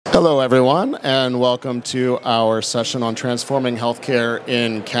Hello, everyone, and welcome to our session on transforming healthcare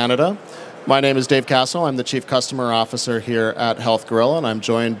in Canada. My name is Dave Castle. I'm the Chief Customer Officer here at Health Gorilla, and I'm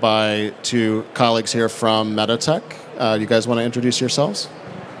joined by two colleagues here from Meditech. You guys want to introduce yourselves?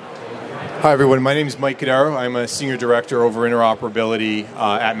 Hi, everyone. My name is Mike Cadaro. I'm a Senior Director over Interoperability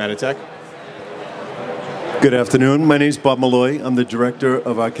at Meditech. Good afternoon. My name is Bob Malloy. I'm the Director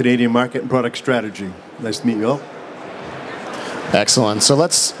of our Canadian Market and Product Strategy. Nice to meet you all. Excellent. So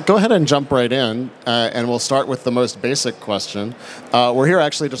let's go ahead and jump right in, and we'll start with the most basic question. We're here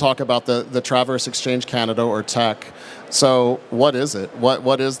actually to talk about the Traverse Exchange Canada, or TEC. So what is it?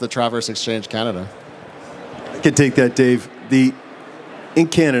 What is the Traverse Exchange Canada? I can take that, Dave. In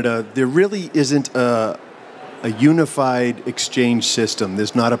Canada, there really isn't a unified exchange system.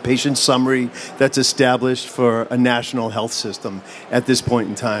 There's not a patient summary that's established for a national health system at this point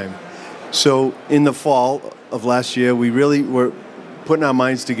in time. So in the fall of last year, we really were putting our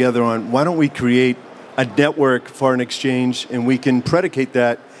minds together on why don't we create a network for an exchange, and we can predicate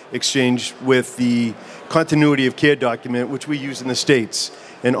that exchange with the continuity of care document, which we use in the States.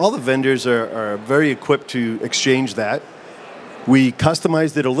 And all the vendors are very equipped to exchange that. We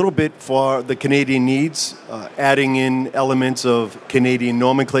customized it a little bit for the Canadian needs, adding in elements of Canadian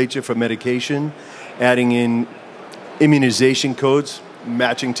nomenclature for medication, adding in immunization codes,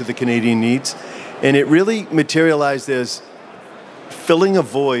 matching to the Canadian needs. And it really materialized as filling a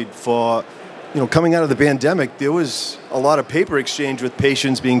void for, coming out of the pandemic, there was a lot of paper exchange with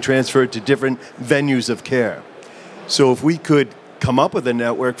patients being transferred to different venues of care. So if we could come up with a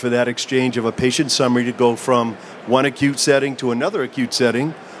network for that exchange of a patient summary to go from one acute setting to another acute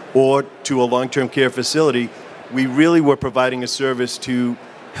setting or to a long-term care facility, we really were providing a service to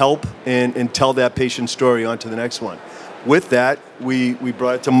help and tell that patient story on to the next one. With that, we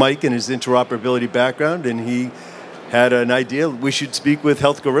brought it to Mike and his interoperability background, and he had an idea we should speak with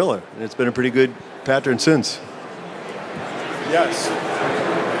Health Gorilla, and it's been a pretty good pattern since. Yes.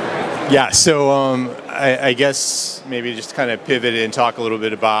 Yeah, so I guess maybe just kind of pivot and talk a little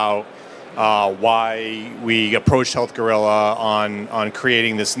bit about why we approached Health Gorilla on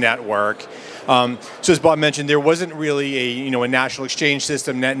creating this network. So as Bob mentioned, there wasn't really a national exchange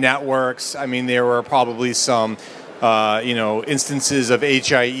system, networks. I mean, there were probably some instances of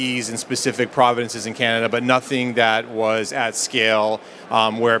HIEs in specific provinces in Canada, but nothing that was at scale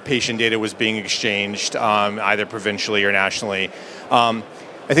where patient data was being exchanged either provincially or nationally.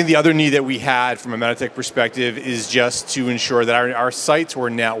 I think the other need that we had from a Meditech perspective is just to ensure that our sites were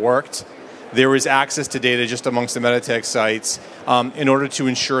networked. There was access to data just amongst the Meditech sites in order to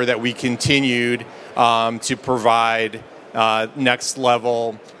ensure that we continued to provide next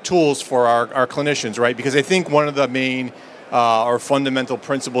level tools for our clinicians, right? Because I think one of the main or fundamental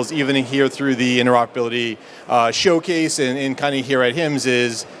principles, even here through the interoperability showcase and kind of here at HIMSS,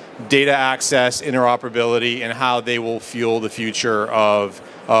 is data access, interoperability, and how they will fuel the future of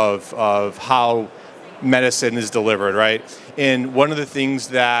how medicine is delivered, right? And one of the things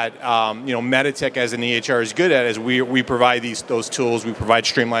that Meditech as an EHR is good at is we provide those tools, we provide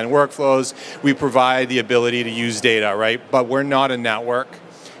streamlined workflows, we provide the ability to use data, right? But we're not a network,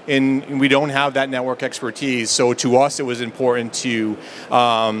 and we don't have that network expertise. So to us, it was important to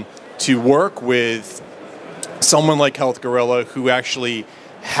work with someone like Health Gorilla, who actually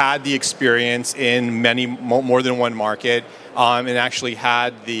had the experience in more than one market, and actually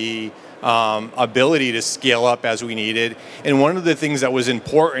had the ability to scale up as we needed. And one of the things that was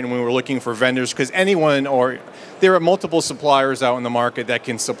important when we were looking for vendors, because there are multiple suppliers out in the market that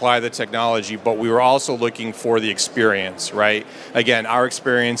can supply the technology, but we were also looking for the experience, right? Again, our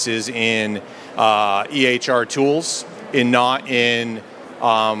experience is in EHR tools and not in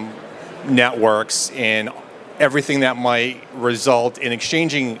networks and everything that might result in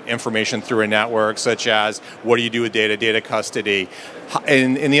exchanging information through a network, such as what do you do with data custody.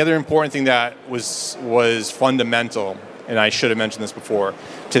 And the other important thing that was fundamental, and I should have mentioned this before,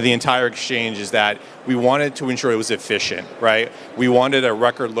 to the entire exchange is that we wanted to ensure it was efficient, right? We wanted a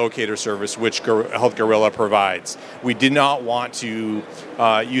record locator service, which Health Gorilla provides. We did not want to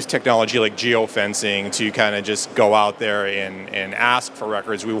use technology like geofencing to kind of just go out there and ask for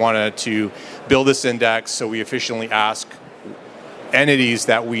records. We wanted to build this index so we efficiently ask entities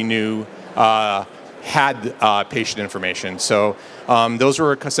that we knew had patient information. So those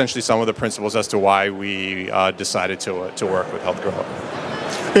were essentially some of the principles as to why we decided to work with Health Gorilla.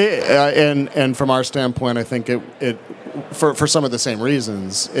 And from our standpoint, I think it for some of the same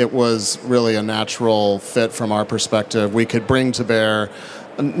reasons, it was really a natural fit from our perspective. We could bring to bear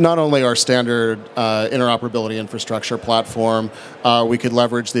not only our standard interoperability infrastructure platform, we could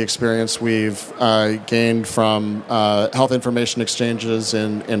leverage the experience we've gained from health information exchanges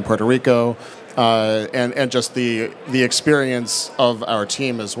in Puerto Rico, and just the experience of our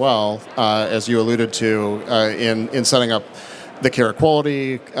team as well, as you alluded to, in setting up the care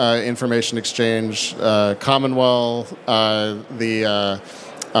quality information exchange, Commonwealth, back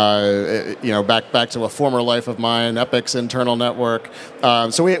to a former life of mine, Epic's internal network.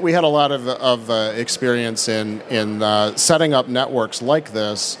 So we had a lot of experience in setting up networks like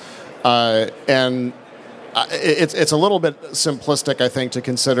this, and it's a little bit simplistic, I think, to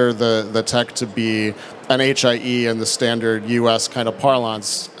consider the tech to be an HIE in the standard U.S. kind of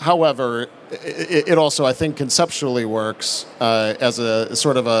parlance. However, it also, I think, conceptually works as a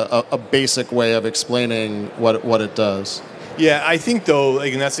sort of a basic way of explaining what it does. Yeah, I think, though,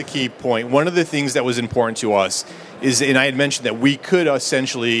 and that's a key point, one of the things that was important to us is, and I had mentioned that we could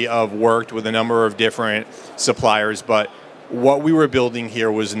essentially have worked with a number of different suppliers, but what we were building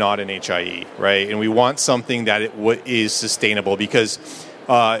here was not an HIE, right? And we want something that is sustainable, because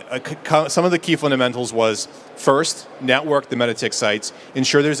some of the key fundamentals was, first, network the Meditech sites,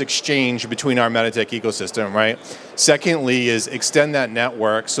 ensure there's exchange between our Meditech ecosystem, right? Secondly is extend that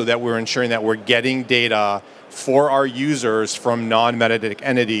network so that we're ensuring that we're getting data for our users from non-Meditech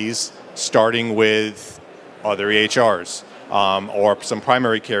entities, starting with other EHRs or some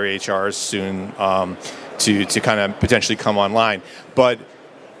primary care EHRs soon to kind of potentially come online. But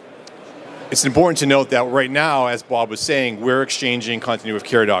it's important to note that right now, as Bob was saying, we're exchanging continuity of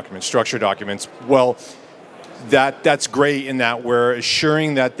care documents, structured documents. Well, that's great in that we're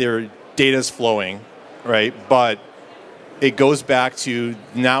assuring that their data is flowing, right? But it goes back to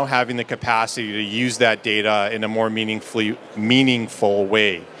now having the capacity to use that data in a more meaningful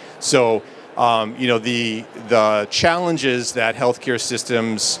way. So, the challenges that healthcare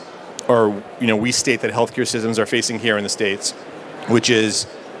systems, or we state that healthcare systems are facing here in the States, which is,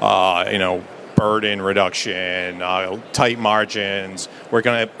 burden reduction, tight margins,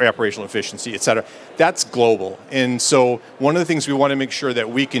 working on operational efficiency, et cetera. That's global. And so one of the things we want to make sure that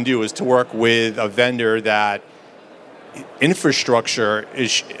we can do is to work with a vendor that infrastructure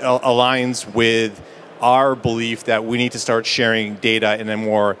aligns with our belief that we need to start sharing data in a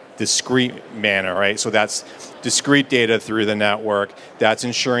more discrete manner, right? So that's discrete data through the network. That's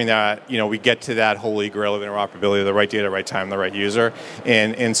ensuring that we get to that holy grail of interoperability, the right data, right time, the right user,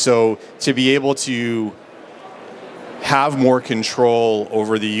 and so to be able to have more control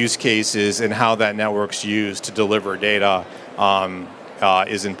over the use cases and how that network's used to deliver data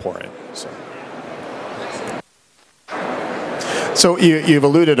is important. So you've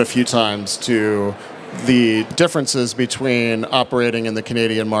alluded a few times to the differences between operating in the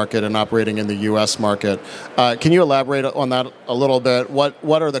Canadian market and operating in the U.S. market. Can you elaborate on that a little bit? What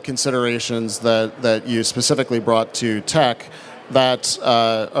are the considerations that you specifically brought to tech that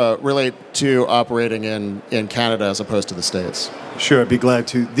relate to operating in Canada as opposed to the States? Sure, I'd be glad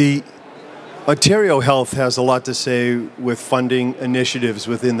to. The Ontario Health has a lot to say with funding initiatives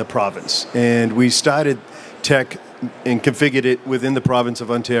within the province, and we started tech and configured it within the province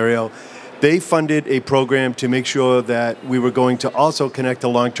of Ontario. They funded a program to make sure that we were going to also connect to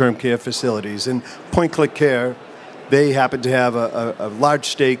long-term care facilities. And Point Click Care, they happen to have a large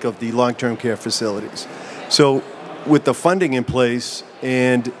stake of the long-term care facilities. So with the funding in place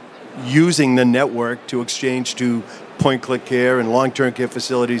and using the network to exchange to Point Click Care and long-term care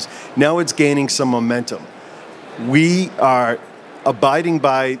facilities, now it's gaining some momentum. We are abiding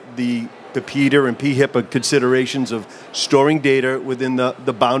by the PETA and PHIPA considerations of storing data within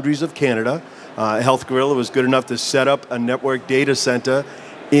the boundaries of Canada. Health Gorilla was good enough to set up a network data center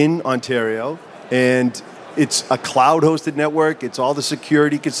in Ontario, and it's a cloud-hosted network. It's all the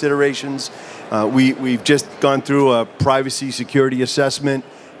security considerations. We've just gone through a privacy security assessment,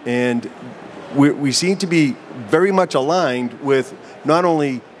 and we seem to be very much aligned with not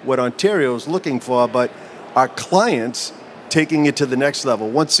only what Ontario is looking for, but our clients taking it to the next level.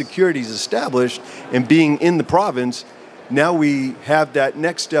 Once security is established and being in the province, now we have that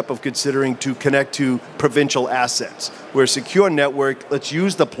next step of considering to connect to provincial assets. We're a secure network. Let's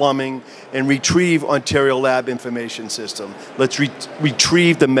use the plumbing and retrieve Ontario Lab Information System. Let's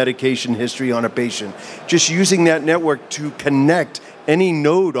retrieve the medication history on a patient. Just using that network to connect any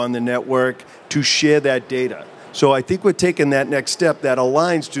node on the network to share that data. So I think we're taking that next step that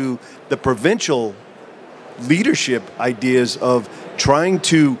aligns to the provincial leadership ideas of trying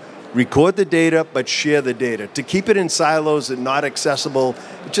to record the data but share the data. To keep it in silos and not accessible,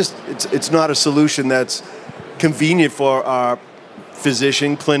 it's not a solution that's convenient for our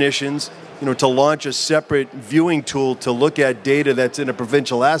physician, clinicians, to launch a separate viewing tool to look at data that's in a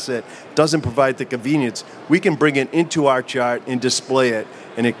provincial asset doesn't provide the convenience. We can bring it into our chart and display it,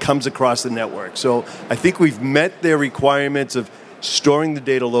 and it comes across the network. So I think we've met their requirements of storing the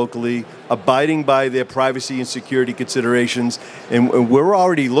data locally, abiding by their privacy and security considerations, and we're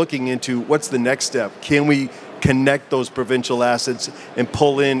already looking into what's the next step. Can we connect those provincial assets and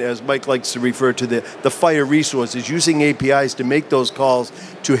pull in, as Mike likes to refer to, the FHIR resources, using APIs to make those calls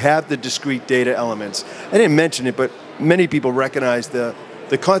to have the discrete data elements. I didn't mention it, but many people recognize the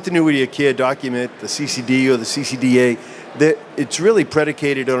continuity of care document, the CCD or the CCDA, that it's really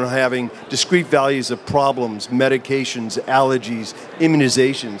predicated on having discrete values of problems, medications, allergies,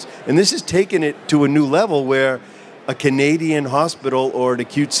 immunizations. And this has taken it to a new level where a Canadian hospital or an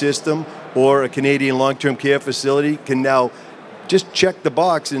acute system or a Canadian long-term care facility can now just check the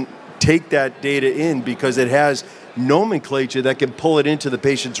box and take that data in because it has nomenclature that can pull it into the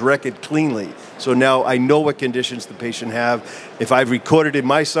patient's record cleanly. So now I know what conditions the patient have. If I've recorded in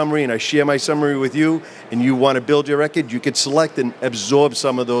my summary and I share my summary with you and you want to build your record, you could select and absorb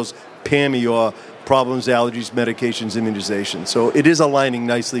some of those PAMI or problems, allergies, medications, immunizations. So it is aligning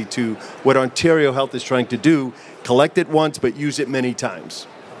nicely to what Ontario Health is trying to do, collect it once but use it many times.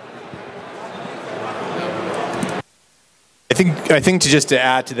 I think just to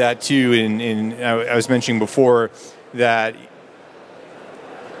add to that too, I was mentioning before that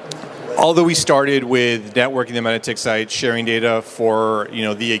although we started with networking the Meditech site, sharing data for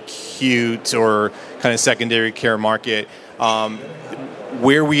the acute or kind of secondary care market,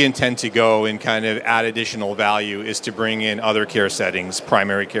 where we intend to go and kind of add additional value is to bring in other care settings,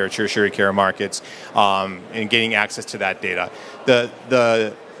 primary care, tertiary care markets, and getting access to that data.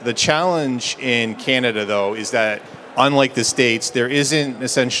 The challenge in Canada, though, is that unlike the States, there isn't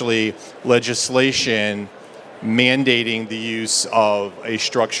essentially legislation mandating the use of a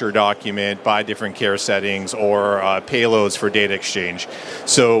structured document by different care settings or payloads for data exchange.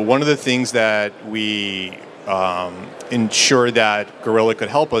 So one of the things that we ensure that Gorilla could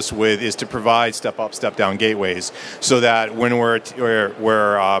help us with is to provide step-up, step-down gateways, so that when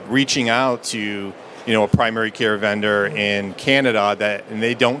we're reaching out to a primary care vendor in Canada and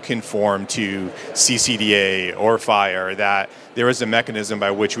they don't conform to CCDA or FHIR, that there is a mechanism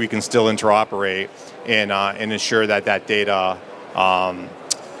by which we can still interoperate and ensure that data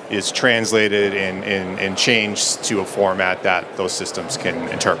is translated and changed to a format that those systems can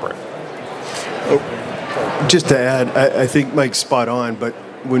interpret. Just to add, I think Mike's spot on, but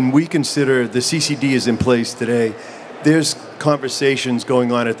when we consider the CCD is in place today, there's conversations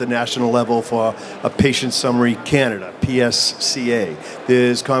going on at the national level for a Patient Summary Canada, PSCA.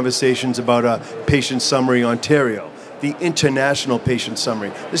 There's conversations about a Patient Summary Ontario, the International Patient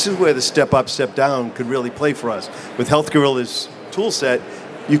Summary. This is where the step up, step down could really play for us. With Health Gorilla's tool set,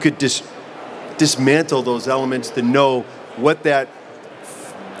 you could dismantle those elements to know what that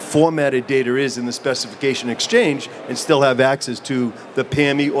formatted data is in the specification exchange and still have access to the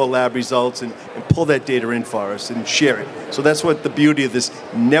PAMI or lab results and pull that data in for us and share it. So that's what the beauty of this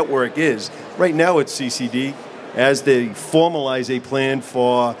network is. Right now it's CCD. As they formalize a plan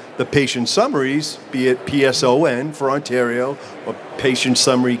for the patient summaries, be it PSON for Ontario or Patient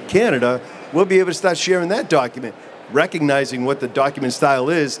Summary Canada, we'll be able to start sharing that document, recognizing what the document style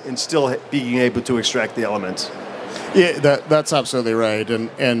is and still being able to extract the elements. Yeah, that's absolutely right, and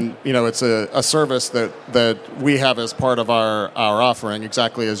it's a service that we have as part of our offering,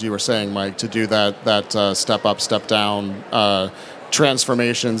 exactly as you were saying, Mike, to do that step up, step down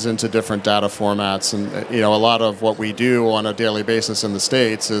transformations into different data formats, and a lot of what we do on a daily basis in the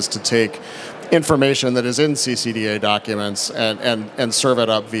States is to take information that is in CCDA documents and serve it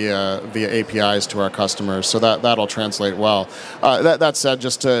up via APIs to our customers. So that'll translate well. That said,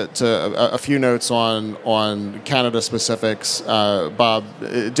 just to a few notes on Canada specifics. Bob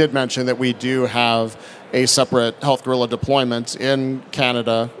did mention that we do have a separate Health Gorilla deployment in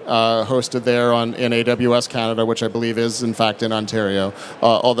Canada, hosted there in AWS Canada, which I believe is in fact in Ontario.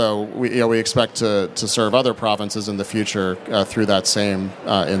 Although we expect to serve other provinces in the future through that same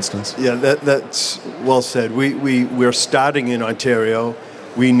instance. Yeah, that's well said. We're starting in Ontario.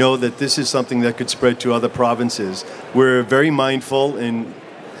 We know that this is something that could spread to other provinces. We're very mindful, and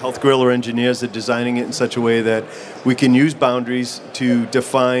Health Gorilla engineers are designing it in such a way that we can use boundaries to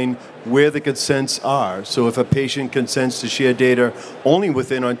define where the consents are. So if a patient consents to share data only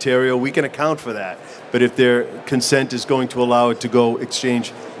within Ontario, we can account for that. But if their consent is going to allow it to go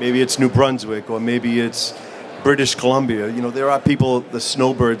exchange, maybe it's New Brunswick or maybe it's British Columbia. There are people, the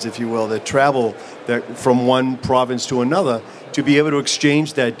snowbirds, if you will, that travel from one province to another to be able to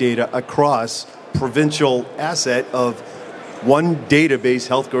exchange that data across provincial asset of one database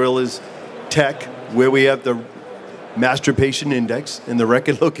Health Gorilla's tech where we have the master patient index and the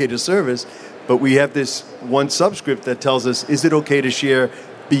record locator service, but we have this one subscript that tells us, is it okay to share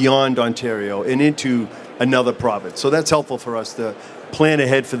beyond Ontario and into another province? So that's helpful for us to plan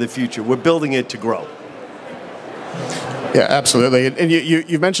ahead for the future. We're building it to grow. Yeah, absolutely. And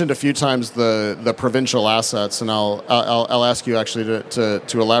you've mentioned a few times the provincial assets, and I'll ask you actually to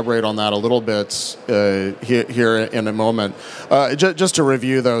elaborate on that a little bit here in a moment. Just to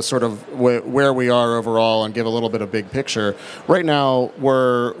review, though, sort of where we are overall and give a little bit of big picture. Right now,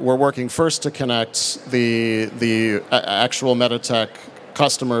 we're working first to connect the actual Meditech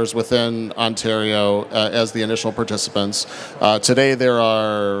customers within Ontario as the initial participants. Today, there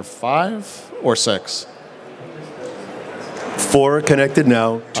are 5 or 6. 4 are connected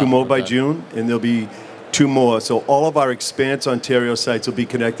now, 2 more by June, and there'll be 2 more. So all of our Expanse Ontario sites will be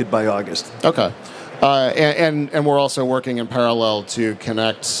connected by August. Okay. And we're also working in parallel to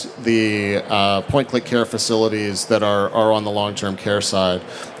connect the point-click care facilities that are on the long-term care side.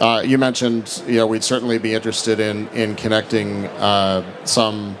 You mentioned, we'd certainly be interested in connecting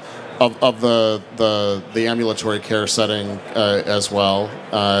some of the ambulatory care setting as well.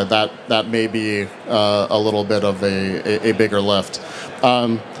 That may be a little bit of a bigger lift.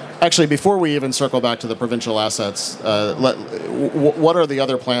 Actually, before we even circle back to the provincial assets, what are the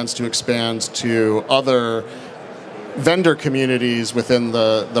other plans to expand to other vendor communities within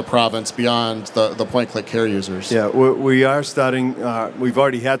the province beyond the point-click care users? Yeah, we are starting, we've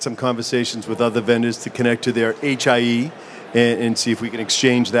already had some conversations with other vendors to connect to their HIE and see if we can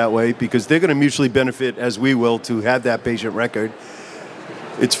exchange that way, because they're going to mutually benefit, as we will, to have that patient record.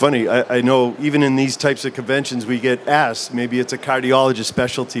 It's funny, I know even in these types of conventions we get asked, maybe it's a cardiologist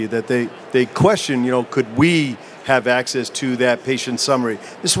specialty, that they question, could we have access to that patient summary?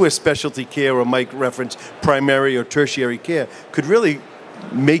 This is where specialty care, or Mike referenced primary or tertiary care, could really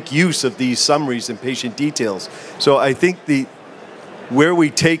make use of these summaries and patient details. So I think where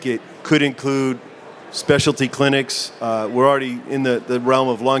we take it could include specialty clinics. We're already in the realm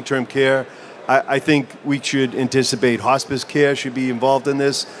of long-term care. I think we should anticipate hospice care should be involved in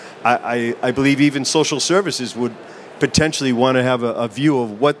this. I believe even social services would potentially want to have a view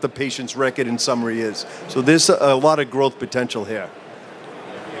of what the patient's record and summary is. So there's a lot of growth potential here.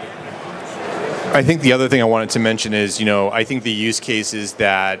 I think the other thing I wanted to mention is, I think the use cases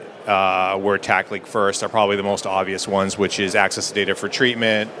that we're tackling first are probably the most obvious ones, which is access to data for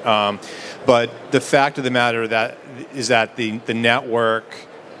treatment. But the fact of the matter is that the network,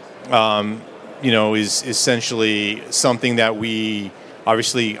 is essentially something that we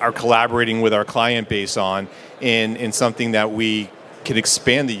obviously are collaborating with our client base on, and something that we can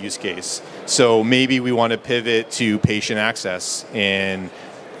expand the use case. So maybe we want to pivot to patient access and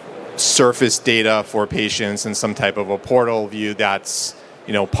surface data for patients in some type of a portal view that's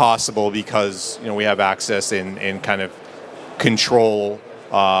possible because we have access and kind of control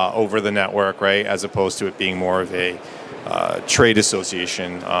over the network, right, as opposed to it being more of a trade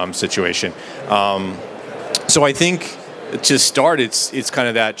association situation. So I think to start, it's kind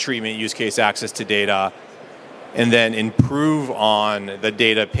of that treatment use case, access to data, and then improve on the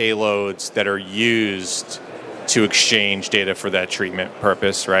data payloads that are used to exchange data for that treatment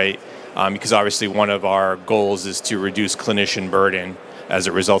purpose, right? Because obviously one of our goals is to reduce clinician burden as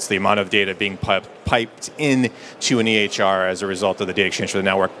a result of the amount of data being piped into an EHR as a result of the data exchange for the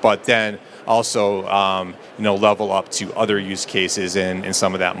network, but then also level up to other use cases, and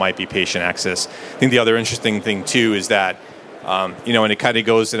some of that might be patient access. I think the other interesting thing too is that, and it kind of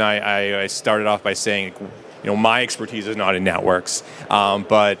goes, and I started off by saying, my expertise is not in networks,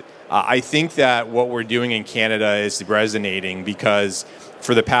 but I think that what we're doing in Canada is resonating because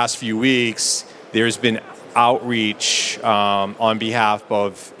for the past few weeks, there's been outreach on behalf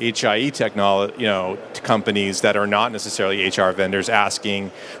of HIE technology, companies that are not necessarily HR vendors,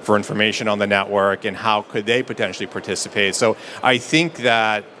 asking for information on the network and how could they potentially participate. So I think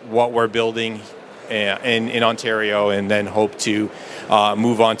that what we're building in Ontario and then hope to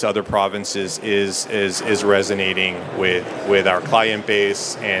move on to other provinces is resonating with our client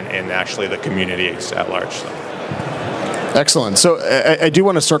base and actually the community at large. So. Excellent. So I do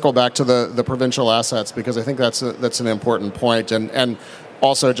want to circle back to the provincial assets because I think that's an important point. And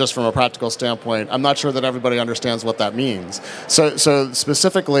also, just from a practical standpoint, I'm not sure that everybody understands what that means. So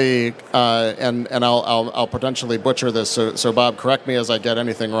specifically, and I'll potentially butcher this. So Bob, correct me as I get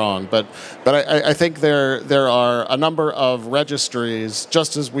anything wrong. But I think there are a number of registries,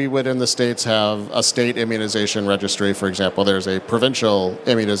 just as we would in the States have a state immunization registry, for example. There's a provincial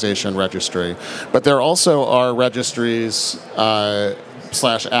immunization registry, but there also are registries /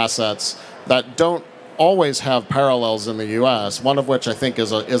 assets that don't always have parallels in the U.S., one of which I think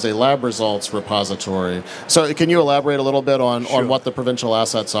is a lab results repository. So can you elaborate a little bit on what the provincial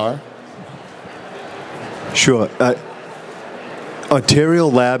assets are? Sure. Ontario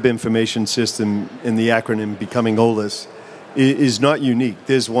Lab Information System, in the acronym becoming OLIS, is not unique.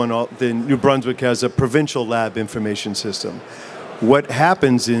 There's one, New Brunswick has a provincial lab information system. What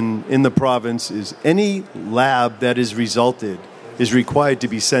happens in the province is any lab that is resulted is required to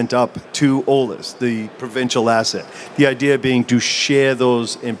be sent up to OLIS, the provincial asset. The idea being to share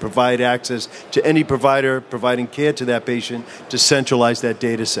those and provide access to any provider providing care to that patient to centralize that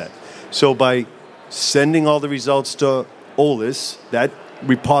data set. So by sending all the results to OLIS, that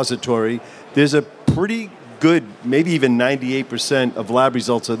repository, there's a pretty good, maybe even 98% of lab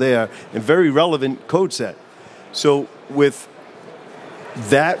results are there, and very relevant code set. So with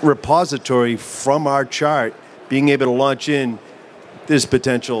that repository from our chart being able to launch in, there's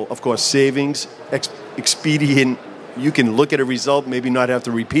potential, of course, savings, expedient. You can look at a result, maybe not have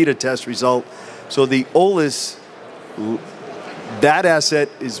to repeat a test result. So the OLIS, that asset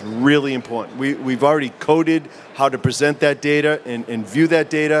is really important. We've already coded how to present that data and view that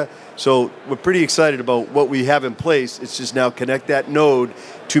data. So we're pretty excited about what we have in place. It's just now connect that node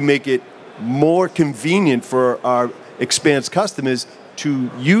to make it more convenient for our Expanse customers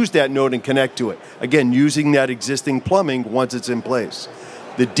to use that node and connect to it. Again, using that existing plumbing once it's in place.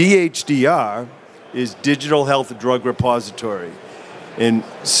 The DHDR is Digital Health Drug Repository. And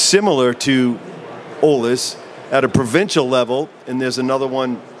similar to OLIS, at a provincial level, and there's another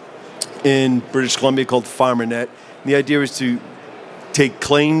one in British Columbia called PharmaNet. The idea is to take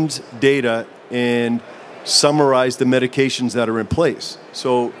claims data and summarize the medications that are in place.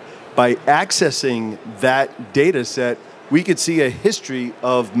 So by accessing that data set, we could see a history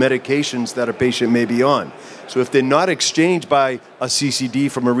of medications that a patient may be on. So if they're not exchanged by a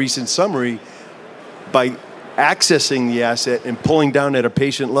CCD from a recent summary, by accessing the asset and pulling down at a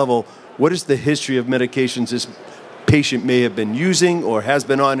patient level, what is the history of medications this patient may have been using or has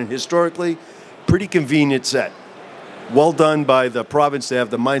been on historically? Pretty convenient set. Well done by the province to have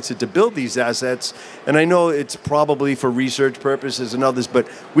the mindset to build these assets. And I know it's probably for research purposes and others, but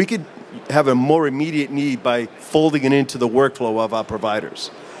we could have a more immediate need by folding it into the workflow of our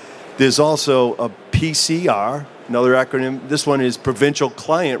providers. There's also a PCR, another acronym. This one is Provincial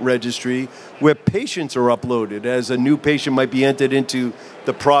Client Registry, where patients are uploaded. As a new patient might be entered into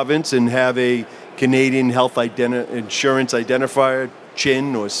the province and have a Canadian Health Insurance Identifier,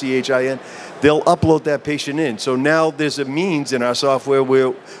 CHIN or CHIN, they'll upload that patient in. So now there's a means in our software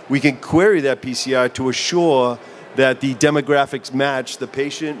where we can query that PCR to assure that the demographics match the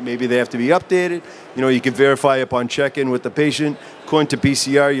patient. Maybe they have to be updated. You know, you can verify upon check-in with the patient. According to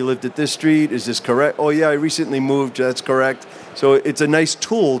PCR, you lived at this street. Is this correct? Oh, yeah, I recently moved. That's correct. So it's a nice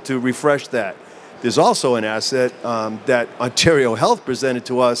tool to refresh that. There's also an asset that Ontario Health presented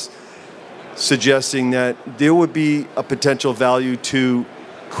to us suggesting that there would be a potential value to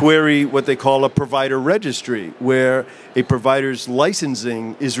query what they call a provider registry, where a provider's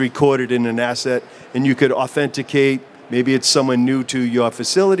licensing is recorded in an asset and you could authenticate. Maybe it's someone new to your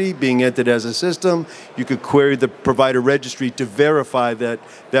facility being entered as a system. You could query the provider registry to verify that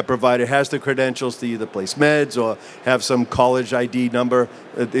that provider has the credentials to either place meds or have some college ID number,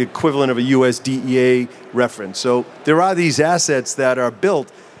 the equivalent of a US DEA reference. So there are these assets that are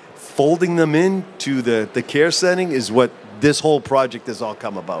built. Folding them into the care setting is what this whole project has all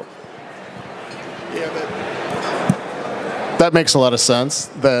come about. Yeah, that makes a lot of sense.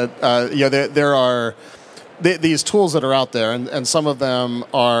 That there are these tools that are out there, and some of them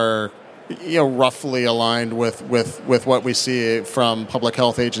are roughly aligned with what we see from public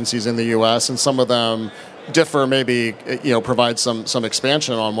health agencies in the U.S., and some of them differ, maybe provide some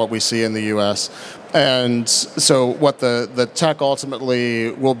expansion on what we see in the U.S. And so what the tech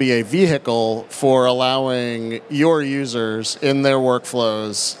ultimately will be a vehicle for allowing your users in their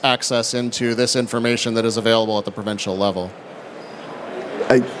workflows access into this information that is available at the provincial level.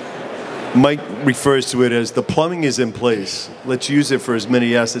 Mike refers to it as the plumbing is in place. Let's use it for as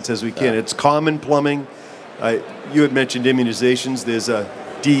many assets as we can. It's common plumbing. You had mentioned immunizations. There's a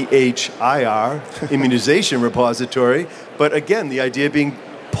DHIR, immunization repository. But again, the idea being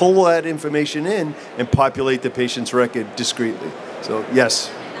pull that information in and populate the patient's record discreetly. So,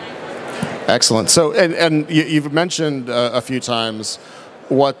 yes. Excellent. So, and you've mentioned a few times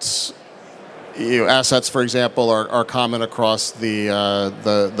what assets, for example, are common across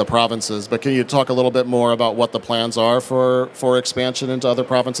the provinces. But can you talk a little bit more about what the plans are for expansion into other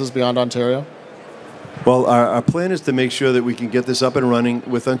provinces beyond Ontario? Well, our plan is to make sure that we can get this up and running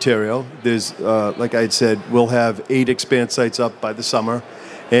with Ontario. There's, like I had said, we'll have 8 Expanse sites up by the summer.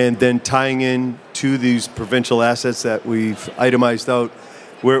 and then tying in to these provincial assets that we've itemized out.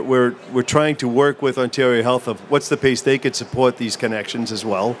 We're trying to work with Ontario Health of what's the pace they could support these connections as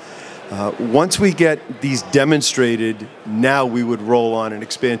well. Once we get these demonstrated, now we would roll on and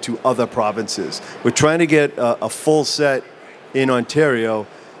expand to other provinces. We're trying to get a full set in Ontario.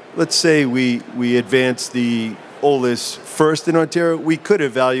 Let's say we advance the OLIS first in Ontario. We could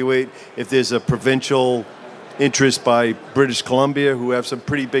evaluate if there's a provincial interest by British Columbia, who have some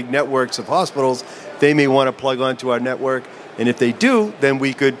pretty big networks of hospitals. They may want to plug onto our network. And if they do, then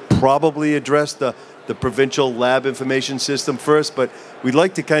we could probably address the provincial lab information system first, but we'd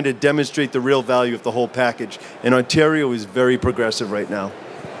like to kind of demonstrate the real value of the whole package. And Ontario is very progressive right now.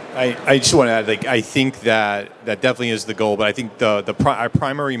 I just want to add, I think that definitely is the goal, but I think our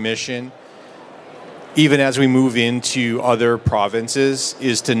primary mission, even as we move into other provinces,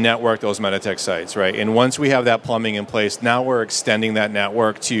 is to network those Meditech sites, right? And once we have that plumbing in place, now we're extending that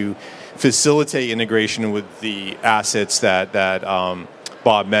network to facilitate integration with the assets that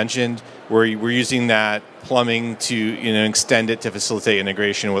Bob mentioned. We're using that plumbing to extend it to facilitate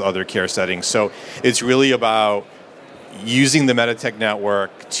integration with other care settings. So it's really about using the Meditech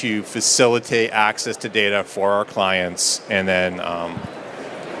network to facilitate access to data for our clients, and then.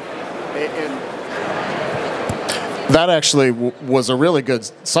 That actually was a really good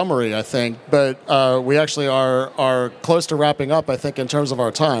summary, I think. But we actually are close to wrapping up, I think, in terms of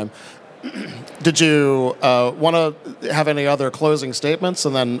our time. Did you want to have any other closing statements?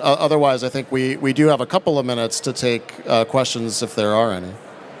 And then otherwise, I think we do have a couple of minutes to take questions if there are any.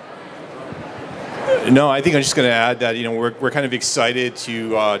 No, I think I'm just going to add that we're kind of excited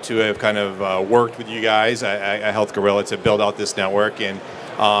to have kind of worked with you guys at Health Gorilla to build out this network, and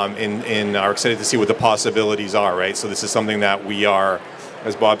are excited to see what the possibilities are. Right, so this is something that we are,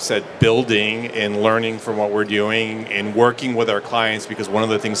 as Bob said, building and learning from what we're doing and working with our clients, because one of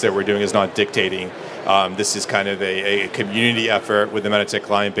the things that we're doing is not dictating. This is kind of a community effort with the Meditech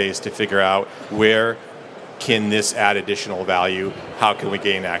client base to figure out where can this add additional value, how can we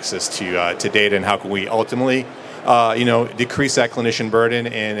gain access to data, and how can we ultimately decrease that clinician burden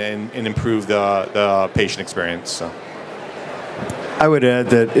and improve the patient experience. So. I would add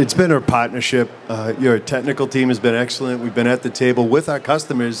that it's been our partnership. Your technical team has been excellent. We've been at the table with our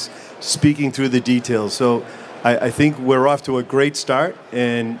customers speaking through the details. So I think we're off to a great start,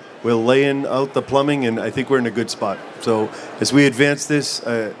 and we're laying out the plumbing, and I think we're in a good spot. So as we advance this,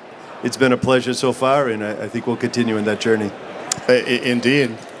 it's been a pleasure so far, and I think we'll continue in that journey.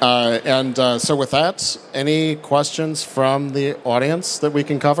 Indeed. So with that, any questions from the audience that we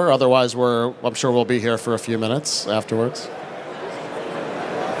can cover? Otherwise, I'm sure we'll be here for a few minutes afterwards.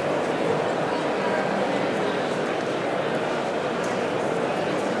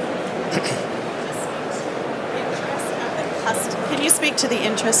 To the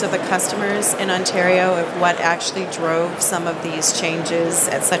interest of the customers in Ontario of what actually drove some of these changes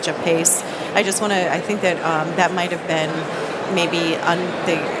at such a pace. I think that that might have been maybe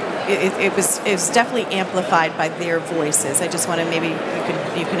it was definitely amplified by their voices. I just want to maybe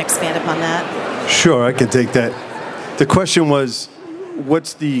you can expand upon that. Sure, I can take that. The question was,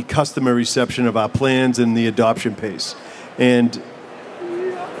 what's the customer reception of our plans and the adoption pace? And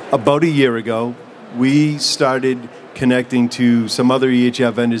about a year ago, we started connecting to some other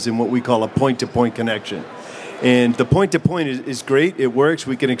EHR vendors in what we call a point-to-point connection. And the point-to-point is great. It works.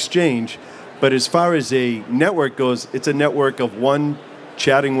 We can exchange. But as far as a network goes, it's a network of one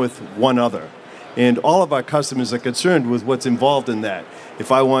chatting with one other. And all of our customers are concerned with what's involved in that.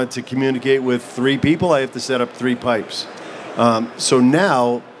 If I want to communicate with 3 people, I have to set up 3 pipes. So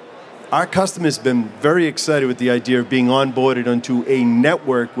now, our customers have been very excited with the idea of being onboarded onto a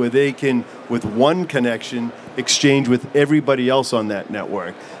network where they can, with one connection, exchange with everybody else on that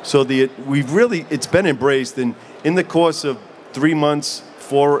network. So it's been embraced, and in the course of 3 months,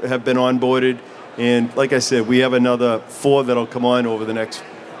 4 have been onboarded, and like I said, we have another 4 that'll come on over the next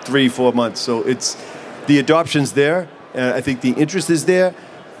 3-4 months. So the adoption's there, and I think the interest is there,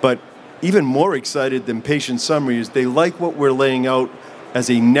 but even more excited than patient summary is they like what we're laying out as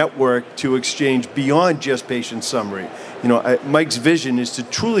a network to exchange beyond just patient summary. Mike's vision is to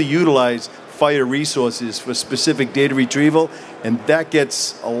truly utilize FHIR resources for specific data retrieval, and that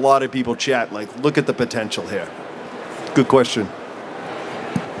gets a lot of people chat, like, look at the potential here. Good question.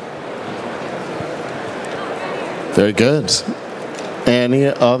 Very good. Any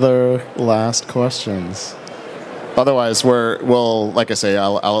other last questions? Otherwise, we'll like I say,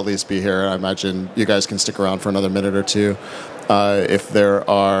 I'll at least be here. I imagine you guys can stick around for another minute or two. if there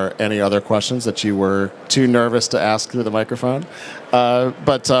are any other questions that you were too nervous to ask through the microphone.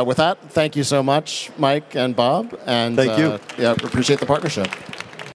 But with that, thank you so much, Mike and Bob. And Thank you. Yeah, appreciate the partnership.